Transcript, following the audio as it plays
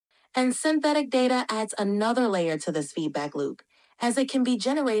And synthetic data adds another layer to this feedback loop, as it can be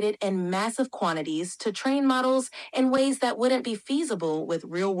generated in massive quantities to train models in ways that wouldn't be feasible with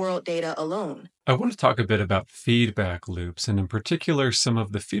real world data alone. I want to talk a bit about feedback loops, and in particular, some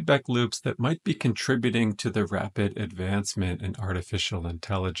of the feedback loops that might be contributing to the rapid advancement in artificial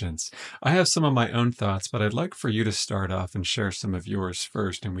intelligence. I have some of my own thoughts, but I'd like for you to start off and share some of yours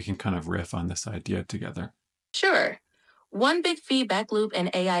first, and we can kind of riff on this idea together. Sure. One big feedback loop in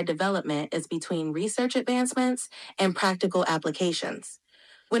AI development is between research advancements and practical applications.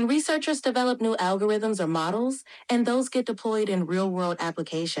 When researchers develop new algorithms or models, and those get deployed in real world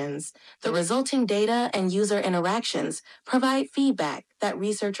applications, the resulting data and user interactions provide feedback that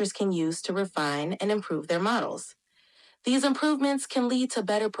researchers can use to refine and improve their models. These improvements can lead to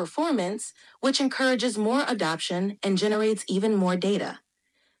better performance, which encourages more adoption and generates even more data.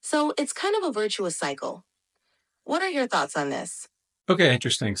 So it's kind of a virtuous cycle. What are your thoughts on this? Okay,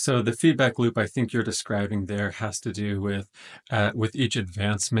 interesting. So the feedback loop I think you're describing there has to do with each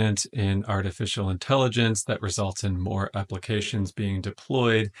advancement in artificial intelligence that results in more applications being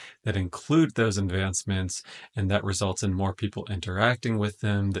deployed that include those advancements, and that results in more people interacting with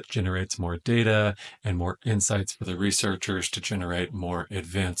them, that generates more data and more insights for the researchers to generate more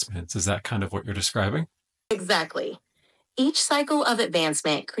advancements. Is that kind of what you're describing? Exactly. Each cycle of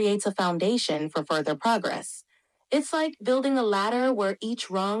advancement creates a foundation for further progress. It's like building a ladder where each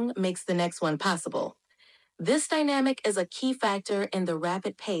rung makes the next one possible. This dynamic is a key factor in the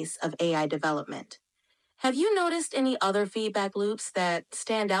rapid pace of AI development. Have you noticed any other feedback loops that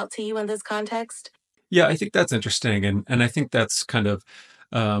stand out to you in this context? Yeah, I think that's interesting, and I think that's kind of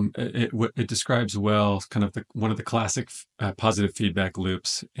it describes well kind of one of the classic positive feedback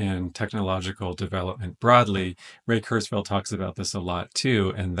loops in technological development broadly. Ray Kurzweil talks about this a lot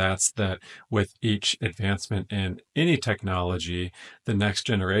too, and that's that with each advancement in any technology, the next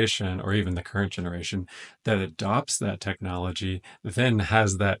generation or even the current generation that adopts that technology then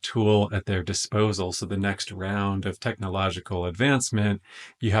has that tool at their disposal. So the next round of technological advancement,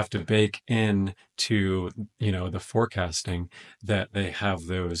 you have to bake in to the forecasting that they have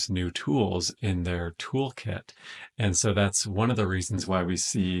those new tools in their toolkit. And so that's one of the reasons why we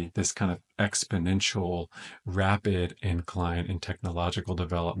see this kind of exponential rapid incline in technological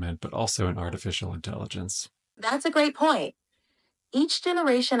development, but also in artificial intelligence. That's a great point. Each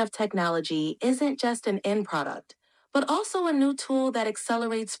generation of technology isn't just an end product, but also a new tool that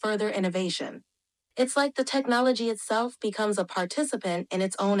accelerates further innovation. It's like the technology itself becomes a participant in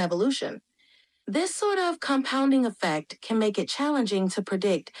its own evolution. This sort of compounding effect can make it challenging to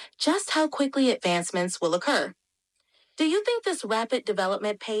predict just how quickly advancements will occur. Do you think this rapid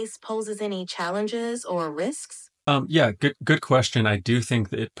development pace poses any challenges or risks? Yeah, good question. I do think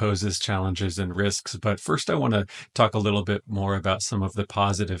that it poses challenges and risks, but first I want to talk a little bit more about some of the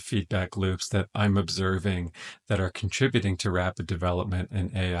positive feedback loops that I'm observing that are contributing to rapid development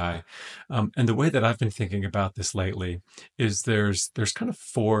in AI. And the way that I've been thinking about this lately is there's kind of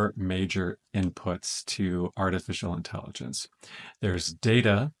four major inputs to artificial intelligence. There's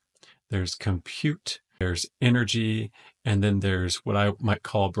data, there's compute, there's energy, and then there's what I might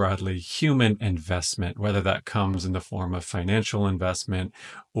call broadly human investment, whether that comes in the form of financial investment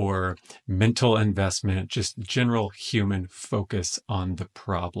or mental investment, just general human focus on the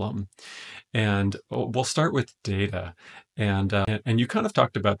problem. And we'll start with data. And you kind of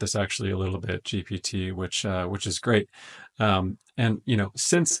talked about this actually a little bit, GPT, which is great. And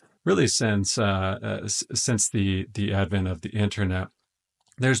since the advent of the internet,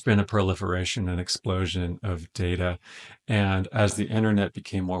 there's been a proliferation and explosion of data. And as the internet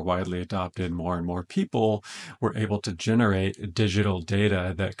became more widely adopted, more and more people were able to generate digital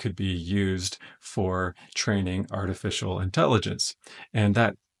data that could be used for training artificial intelligence. And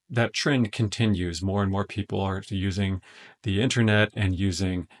that trend continues. More and more people are using the internet and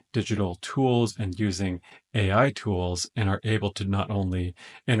using digital tools and using AI tools and are able to not only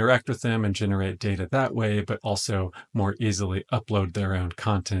interact with them and generate data that way, but also more easily upload their own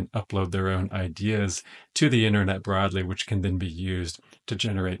content, upload their own ideas to the internet broadly, which can then be used to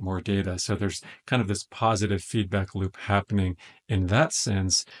generate more data. So there's kind of this positive feedback loop happening in that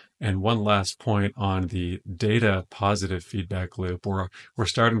sense. And one last point on the data positive feedback loop, we're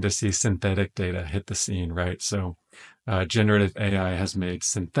starting to see synthetic data hit the scene, right? So generative AI has made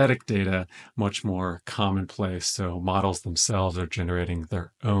synthetic data much more commonplace. So models themselves are generating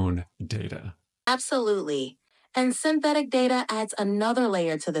their own data. Absolutely. And synthetic data adds another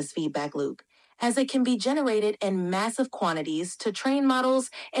layer to this feedback loop, as it can be generated in massive quantities to train models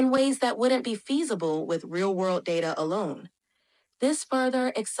in ways that wouldn't be feasible with real world data alone. This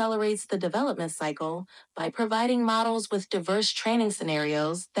further accelerates the development cycle by providing models with diverse training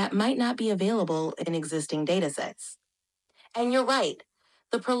scenarios that might not be available in existing datasets. And you're right,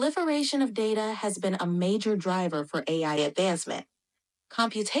 the proliferation of data has been a major driver for AI advancement.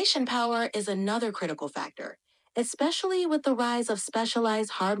 Computation power is another critical factor, especially with the rise of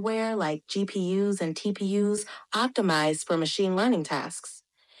specialized hardware like GPUs and TPUs optimized for machine learning tasks.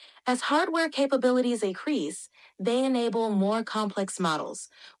 As hardware capabilities increase, they enable more complex models,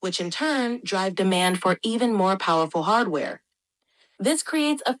 which in turn drive demand for even more powerful hardware. This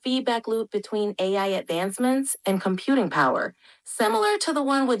creates a feedback loop between AI advancements and computing power, similar to the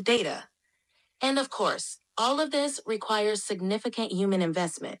one with data. And of course, all of this requires significant human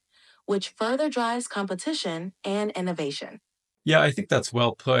investment, which further drives competition and innovation. Yeah, I think that's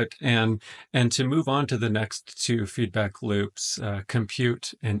well put. And to move on to the next two feedback loops,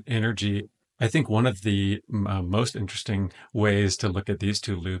 compute and energy. I think one of the most interesting ways to look at these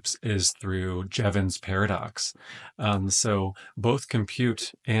two loops is through Jevons paradox. So both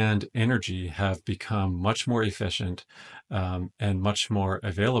compute and energy have become much more efficient and much more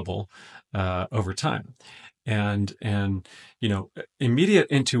available over time. And immediate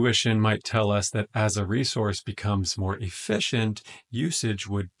intuition might tell us that as a resource becomes more efficient, usage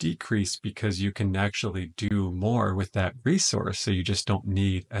would decrease because you can actually do more with that resource, so you just don't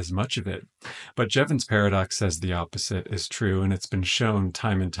need as much of it. But Jevons paradox says the opposite is true, and it's been shown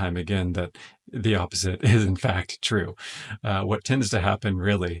time and time again that the opposite is in fact true. What tends to happen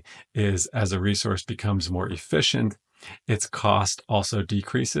really is as a resource becomes more efficient, its cost also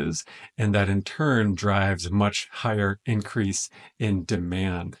decreases, and that in turn drives much higher increase in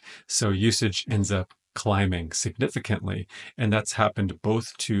demand. So usage ends up climbing significantly. And that's happened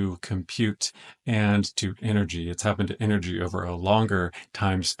both to compute and to energy. It's happened to energy over a longer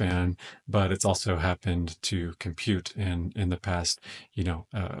time span, but it's also happened to compute in the past,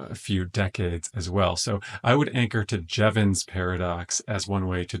 a few decades as well. So I would anchor to Jevons paradox as one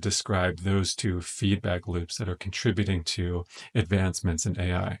way to describe those two feedback loops that are contributing to advancements in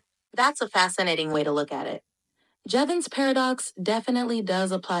AI. That's a fascinating way to look at it. Jevons paradox definitely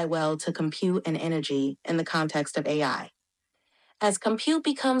does apply well to compute and energy in the context of AI. As compute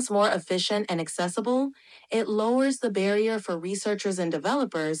becomes more efficient and accessible, it lowers the barrier for researchers and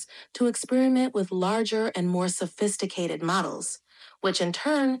developers to experiment with larger and more sophisticated models, which in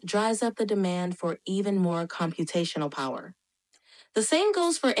turn drives up the demand for even more computational power. The same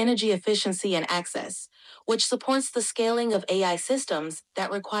goes for energy efficiency and access, which supports the scaling of AI systems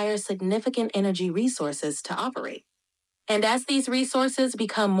that require significant energy resources to operate. And as these resources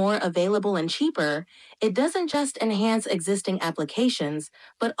become more available and cheaper, it doesn't just enhance existing applications,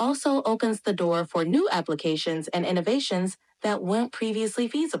 but also opens the door for new applications and innovations that weren't previously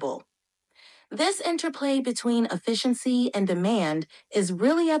feasible. This interplay between efficiency and demand is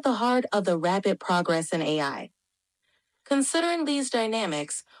really at the heart of the rapid progress in AI. Considering these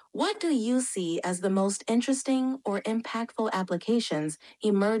dynamics, what do you see as the most interesting or impactful applications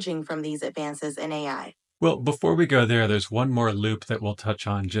emerging from these advances in AI? Well, before we go there, there's one more loop that we'll touch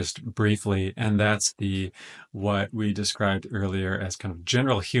on just briefly, and that's the what we described earlier as kind of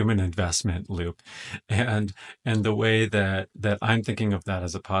general human investment loop. And and the way that I'm thinking of that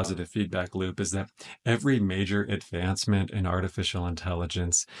as a positive feedback loop is that every major advancement in artificial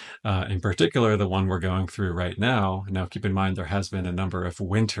intelligence, in particular the one we're going through right now, keep in mind there has been a number of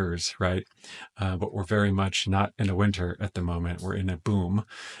winters, right? But we're very much not in a winter at the moment. We're in a boom.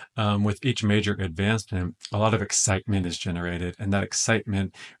 With each major advancement, a lot of excitement is generated, and that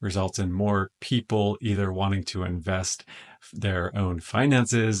excitement results in more people either wanting to invest their own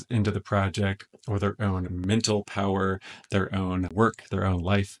finances into the project or their own mental power, their own work, their own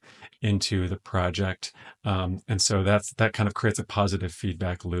life into the project. And so that kind of creates a positive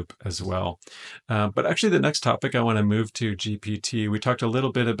feedback loop as well. But actually, the next topic I want to move to GPT. We talked a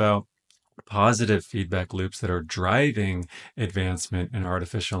little bit about positive feedback loops that are driving advancement in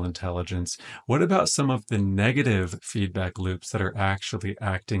artificial intelligence. What about some of the negative feedback loops that are actually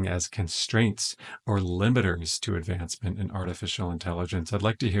acting as constraints or limiters to advancement in artificial intelligence? I'd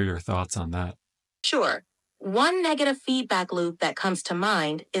like to hear your thoughts on that. Sure. One negative feedback loop that comes to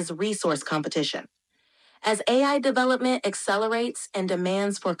mind is resource competition. As AI development accelerates and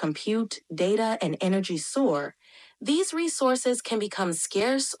demands for compute, data, and energy soar, these resources can become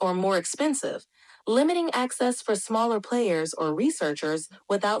scarce or more expensive, limiting access for smaller players or researchers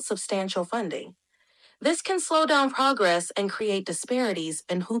without substantial funding. This can slow down progress and create disparities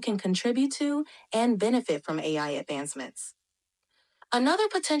in who can contribute to and benefit from AI advancements. Another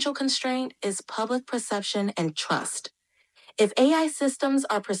potential constraint is public perception and trust. If AI systems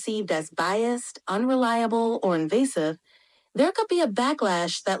are perceived as biased, unreliable, or invasive, there could be a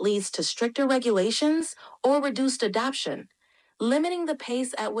backlash that leads to stricter regulations or reduced adoption, limiting the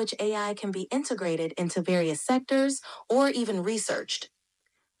pace at which AI can be integrated into various sectors or even researched.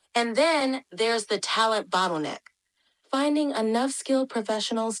 And then there's the talent bottleneck. Finding enough skilled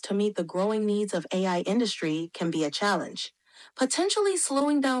professionals to meet the growing needs of AI industry can be a challenge, potentially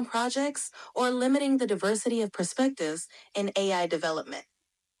slowing down projects or limiting the diversity of perspectives in AI development.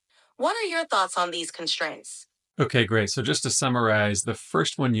 What are your thoughts on these constraints? Okay, great. So just to summarize, the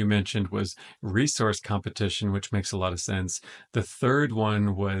first one you mentioned was resource competition, which makes a lot of sense. The third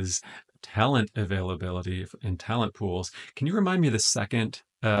one was talent availability in talent pools. Can you remind me of the second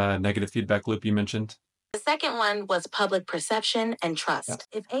negative feedback loop you mentioned? The second one was public perception and Yeah. trust.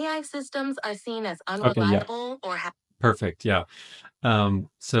 If AI systems are seen as Okay, yeah, unreliable or perfect. Yeah.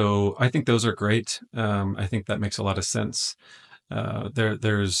 So I think those are great. I think that makes a lot of sense.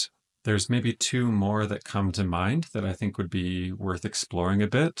 There's maybe two more that come to mind that I think would be worth exploring a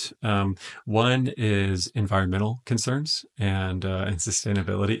bit. One is environmental concerns and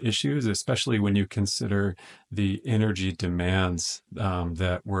sustainability issues, especially when you consider the energy demands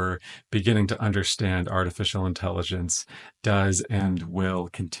that we're beginning to understand artificial intelligence does and will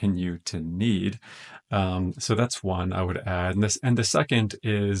continue to need. So that's one I would add. And the second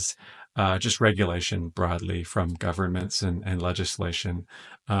is just regulation broadly from governments and legislation.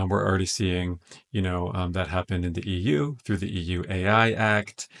 We're already seeing, that happen in the EU through the EU AI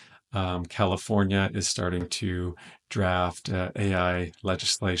Act. California is starting to draft AI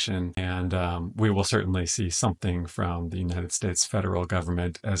legislation, and we will certainly see something from the United States federal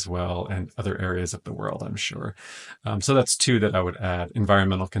government as well and other areas of the world, I'm sure. So that's two that I would add: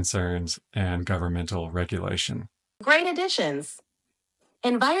 environmental concerns and governmental regulation. great additions.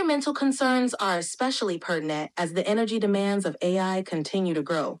 Environmental concerns are especially pertinent as the energy demands of AI continue to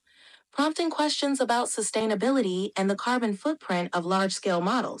grow, prompting questions about sustainability and the carbon footprint of large scale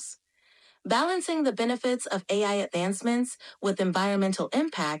models. Balancing the benefits of AI advancements with environmental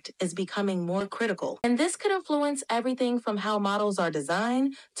impact is becoming more critical. And this could influence everything from how models are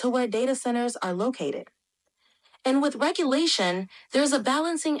designed to where data centers are located. And with regulation, there's a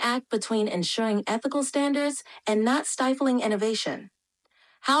balancing act between ensuring ethical standards and not stifling innovation.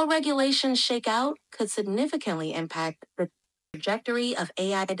 How regulations shake out could significantly impact the trajectory of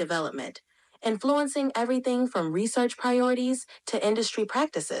AI development, influencing everything from research priorities to industry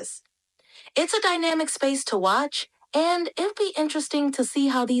practices. It's a dynamic space to watch, and it'll be interesting to see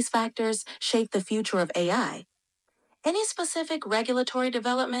how these factors shape the future of AI. Any specific regulatory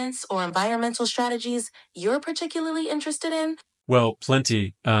developments or environmental strategies you're particularly interested in? Well,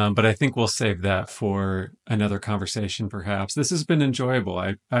 plenty, but I think we'll save that for another conversation, perhaps. This has been enjoyable.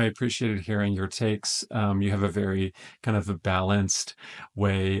 I appreciated hearing your takes. You have a very kind of a balanced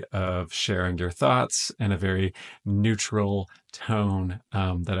way of sharing your thoughts and a very neutral tone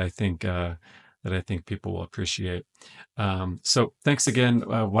that I think people will appreciate. So, thanks again.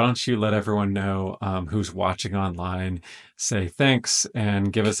 Why don't you let everyone know who's watching online? Say thanks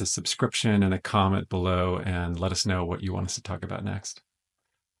and give us a subscription and a comment below and let us know what you want us to talk about next.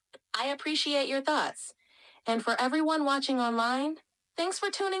 I appreciate your thoughts. And for everyone watching online, thanks for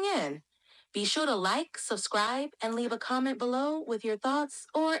tuning in. Be sure to like, subscribe, and leave a comment below with your thoughts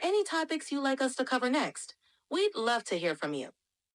or any topics you'd like us to cover next. We'd love to hear from you.